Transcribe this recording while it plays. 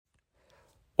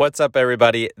What's up,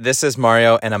 everybody? This is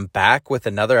Mario, and I'm back with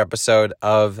another episode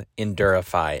of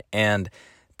Endurify. And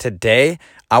today,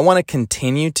 I want to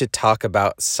continue to talk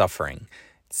about suffering.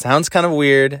 It sounds kind of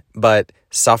weird, but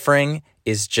suffering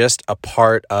is just a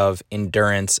part of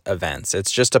endurance events.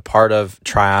 It's just a part of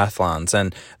triathlons.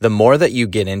 And the more that you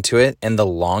get into it and the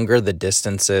longer the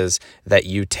distances that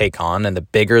you take on and the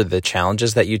bigger the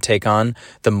challenges that you take on,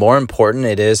 the more important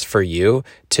it is for you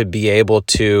to be able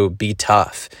to be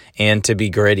tough and to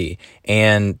be gritty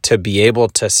and to be able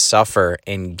to suffer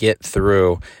and get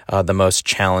through the most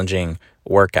challenging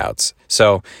workouts.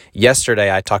 So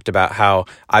yesterday I talked about how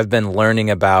I've been learning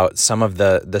about some of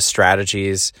the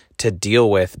strategies to deal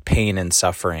with pain and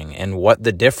suffering and what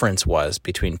the difference was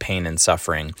between pain and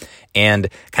suffering, and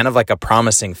kind of like a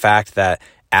promising fact that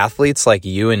athletes like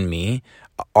you and me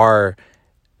are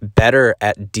better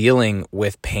at dealing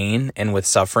with pain and with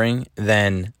suffering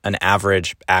than an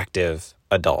average active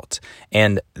adult.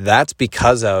 And that's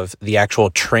because of the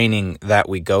actual training that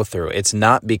we go through. It's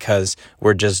not because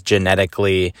we're just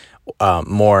genetically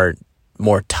more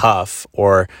tough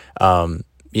or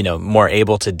more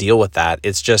able to deal with that.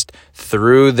 It's just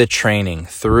through the training,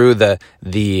 through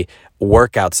the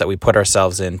workouts that we put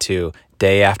ourselves into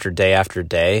day after day after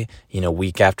day,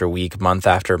 week after week, month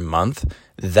after month.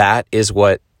 That is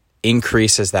what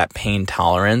increases that pain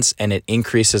tolerance, and it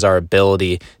increases our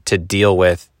ability to deal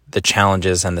with the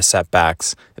challenges and the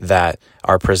setbacks that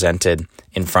are presented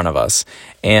in front of us.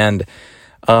 And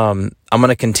I'm going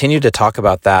to continue to talk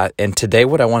about that. And today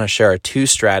what I want to share are two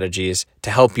strategies to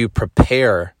help you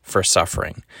prepare for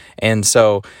suffering. And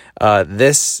so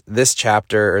this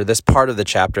chapter, or this part of the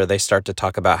chapter, they start to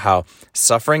talk about how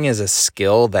suffering is a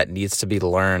skill that needs to be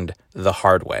learned the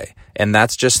hard way. And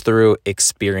that's just through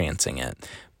experiencing it.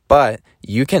 But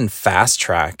you can fast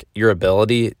track your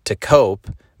ability to cope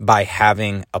by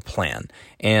having a plan.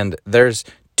 And there's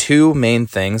two main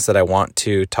things that I want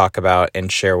to talk about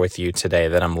and share with you today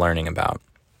that I'm learning about.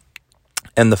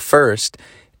 And the first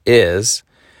is,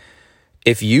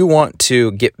 if you want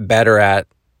to get better at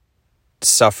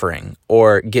suffering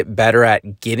or get better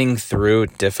at getting through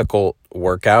difficult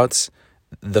workouts,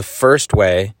 the first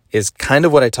way is kind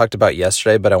of what I talked about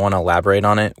yesterday, but I want to elaborate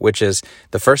on it, which is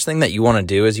the first thing that you want to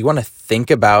do is you want to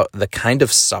think about the kind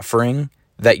of suffering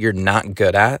that you're not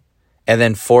good at, and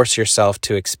then force yourself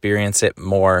to experience it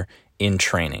more in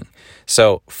training.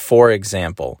 So, for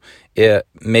example,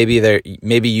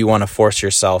 maybe you want to force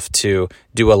yourself to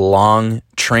do a long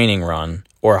training run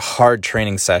or a hard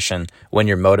training session when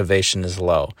your motivation is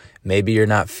low. Maybe you're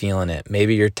not feeling it.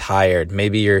 Maybe you're tired.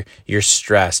 Maybe you're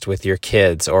stressed with your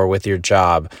kids or with your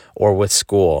job or with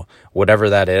school. Whatever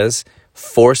that is,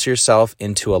 force yourself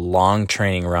into a long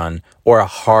training run or a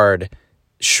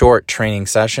short training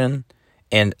session,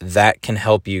 and that can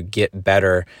help you get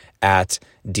better at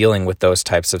dealing with those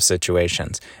types of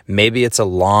situations. Maybe it's a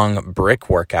long brick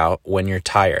workout when you're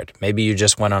tired. Maybe you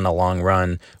just went on a long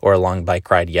run or a long bike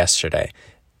ride yesterday.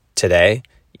 Today,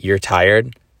 you're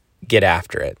tired, get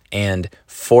after it and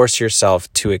force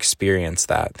yourself to experience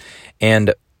that.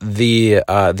 And the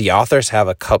authors have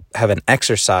an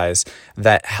exercise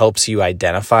that helps you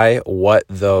identify what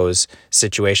those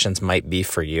situations might be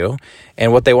for you.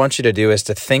 And what they want you to do is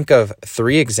to think of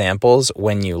 3 examples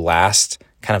when you last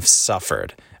kind of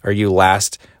suffered or you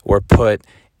last were put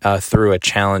through a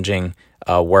challenging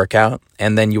workout.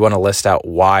 And then you want to list out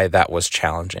why that was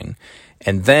challenging.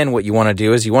 And then what you want to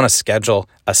do is you want to schedule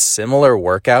a similar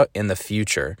workout in the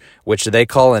future, which they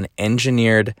call an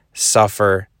engineered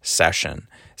suffer session.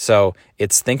 So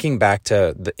it's thinking back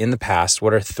to in the past,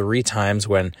 what are 3 times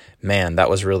when, man, that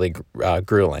was really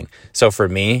grueling. So for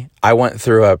me, I went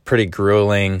through a pretty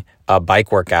grueling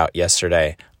bike workout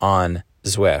yesterday on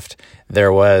Zwift.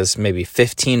 There was maybe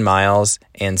 15 miles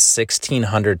and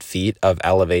 1,600 feet of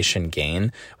elevation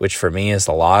gain, which for me is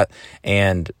a lot.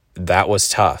 And that was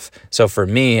tough. So for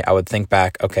me, I would think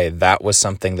back, okay, that was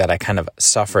something that I kind of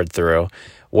suffered through.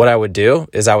 What I would do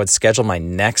is I would schedule my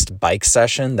next bike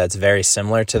session that's very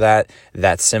similar to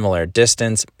that similar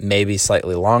distance, maybe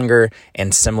slightly longer,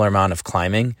 and similar amount of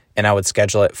climbing, and I would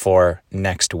schedule it for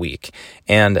next week.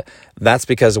 And that's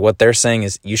because what they're saying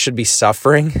is you should be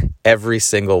suffering every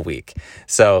single week.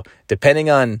 So depending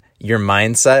on your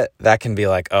mindset, that can be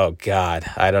like, oh God,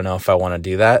 I don't know if I want to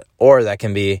do that. Or that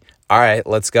can be, all right,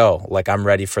 let's go. Like, I'm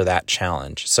ready for that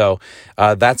challenge. So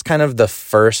that's kind of the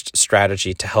first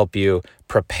strategy to help you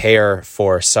prepare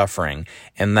for suffering.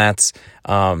 And that's,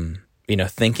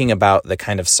 thinking about the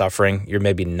kind of suffering you're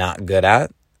maybe not good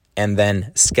at and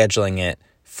then scheduling it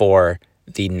for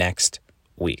the next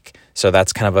week. So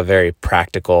that's kind of a very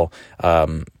practical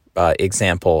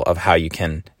example of how you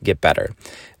can get better.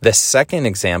 The second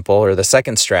example, or the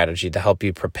second strategy to help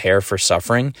you prepare for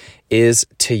suffering, is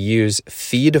to use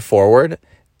feed forward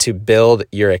to build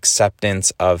your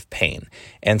acceptance of pain.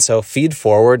 And so feed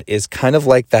forward is kind of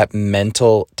like that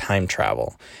mental time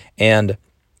travel. And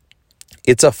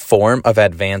it's a form of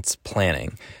advanced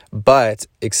planning, but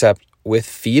except with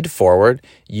feed forward,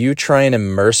 you try and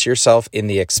immerse yourself in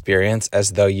the experience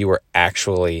as though you were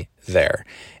actually there.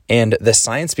 And the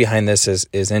science behind this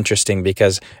is interesting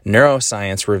because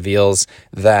neuroscience reveals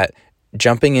that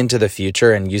jumping into the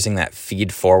future and using that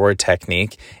feed forward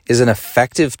technique is an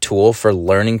effective tool for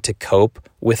learning to cope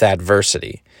with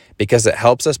adversity because it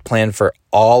helps us plan for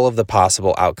all of the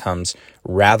possible outcomes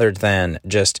rather than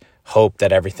just hope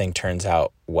that everything turns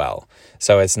out well.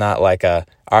 So it's not like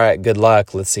all right, good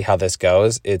luck, let's see how this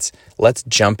goes. It's let's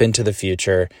jump into the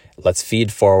future, let's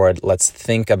feed forward, let's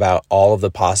think about all of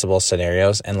the possible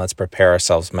scenarios, and let's prepare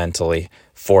ourselves mentally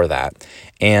for that.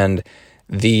 And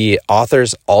the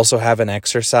authors also have an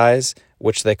exercise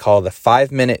which they call the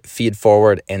 5-minute feed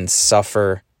forward and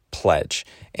suffer pledge.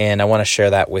 And I want to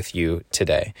share that with you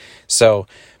today. So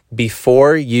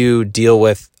before you deal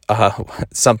with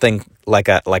something like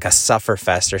a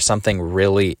sufferfest or something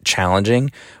really challenging,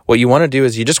 what you want to do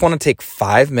is you just want to take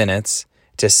 5 minutes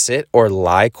to sit or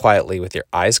lie quietly with your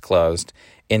eyes closed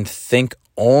and think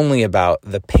only about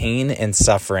the pain and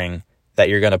suffering that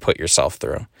you're going to put yourself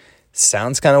through.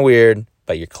 Sounds kind of weird,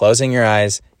 but you're closing your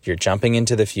eyes, you're jumping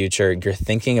into the future, you're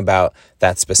thinking about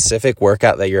that specific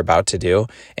workout that you're about to do,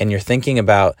 and you're thinking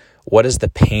about what is the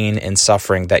pain and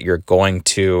suffering that you're going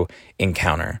to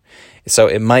encounter. So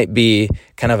it might be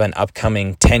kind of an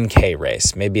upcoming 10K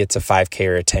race. Maybe it's a 5K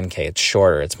or a 10K. It's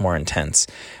shorter, it's more intense.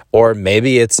 Or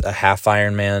maybe it's a half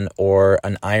Ironman or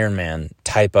an Ironman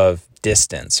type of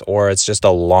distance, or it's just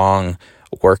a long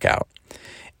workout.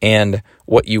 And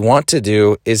what you want to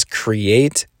do is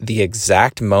create the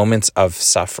exact moments of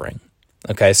suffering.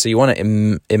 Okay, so you want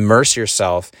to immerse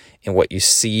yourself in what you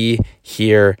see,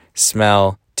 hear,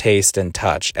 smell, taste, and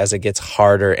touch as it gets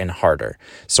harder and harder.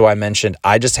 So I mentioned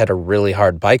I just had a really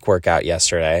hard bike workout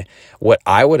yesterday. What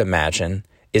I would imagine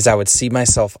is I would see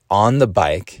myself on the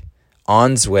bike,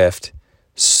 on Zwift,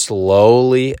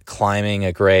 slowly climbing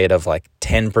a grade of like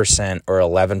 10% or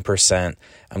 11%.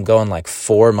 I'm going like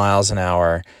 4 miles an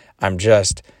hour. I'm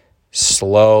just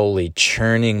slowly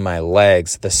churning my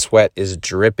legs. The sweat is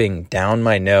dripping down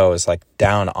my nose, like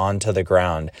down onto the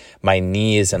ground. My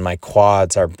knees and my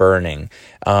quads are burning.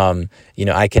 I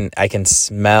can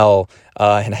smell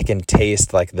and I can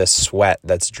taste like the sweat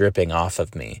that's dripping off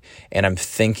of me. And I'm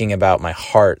thinking about my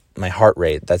heart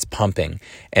rate that's pumping.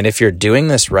 And if you're doing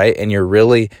this right and you're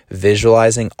really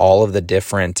visualizing all of the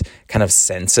different kind of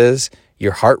senses,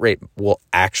 your heart rate will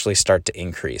actually start to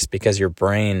increase because your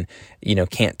brain,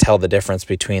 can't tell the difference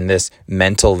between this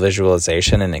mental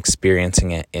visualization and experiencing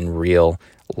it in real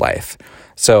life.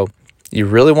 So you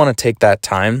really want to take that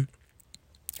time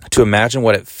to imagine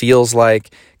what it feels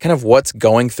like, kind of what's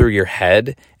going through your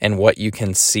head and what you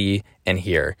can see and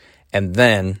hear. And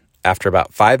then after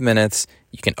about 5 minutes,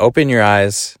 you can open your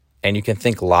eyes and you can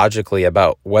think logically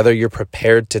about whether you're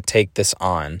prepared to take this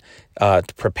on,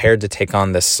 prepared to take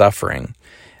on this suffering.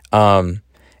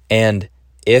 And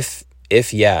if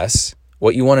yes,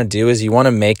 what you want to do is you want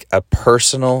to make a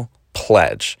personal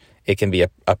pledge. It can be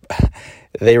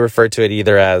they refer to it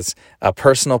either as a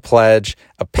personal pledge,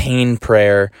 a pain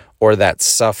prayer, or that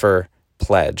suffer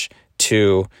pledge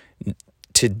to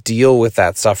deal with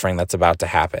that suffering that's about to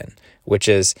happen, which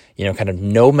is, kind of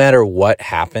no matter what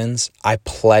happens, I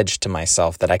pledge to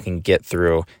myself that I can get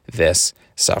through this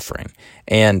suffering.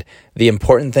 And the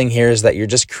important thing here is that you're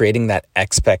just creating that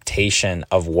expectation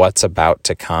of what's about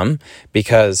to come,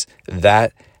 because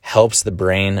that helps the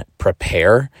brain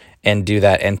prepare and do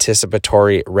that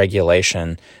anticipatory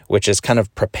regulation, which is kind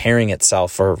of preparing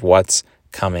itself for what's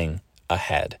coming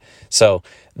ahead. So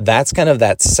that's kind of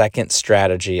that second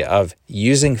strategy of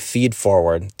using feed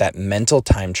forward, that mental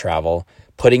time travel,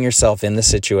 putting yourself in the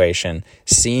situation,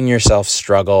 seeing yourself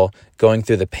struggle, going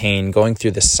through the pain, going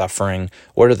through the suffering,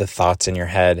 what are the thoughts in your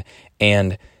head,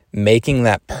 and making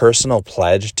that personal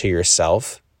pledge to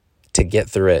yourself to get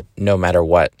through it no matter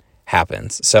what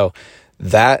happens. So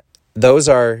those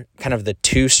are kind of the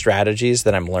two strategies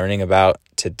that I'm learning about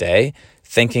today.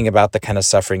 Thinking about the kind of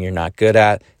suffering you're not good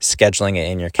at, scheduling it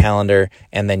in your calendar,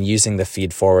 and then using the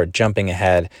feed forward, jumping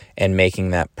ahead, and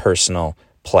making that personal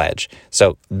pledge.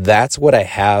 So that's what I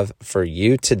have for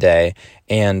you today.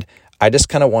 And I just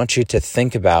kind of want you to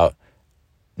think about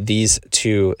these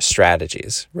two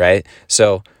strategies, right?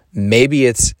 So maybe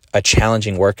it's a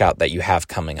challenging workout that you have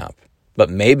coming up. but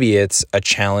maybe it's a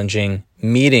challenging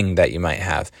meeting that you might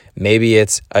have. Maybe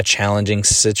it's a challenging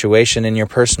situation in your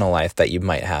personal life that you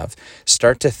might have.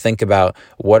 Start to think about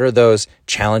what are those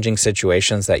challenging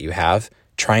situations that you have.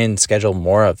 Try and schedule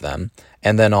more of them.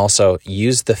 And then also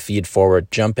use the feed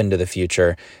forward, jump into the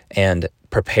future, and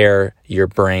prepare your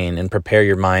brain and prepare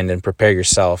your mind and prepare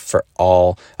yourself for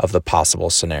all of the possible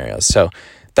scenarios. So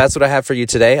that's what I have for you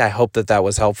today. I hope that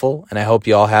was helpful, and I hope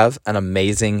you all have an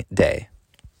amazing day.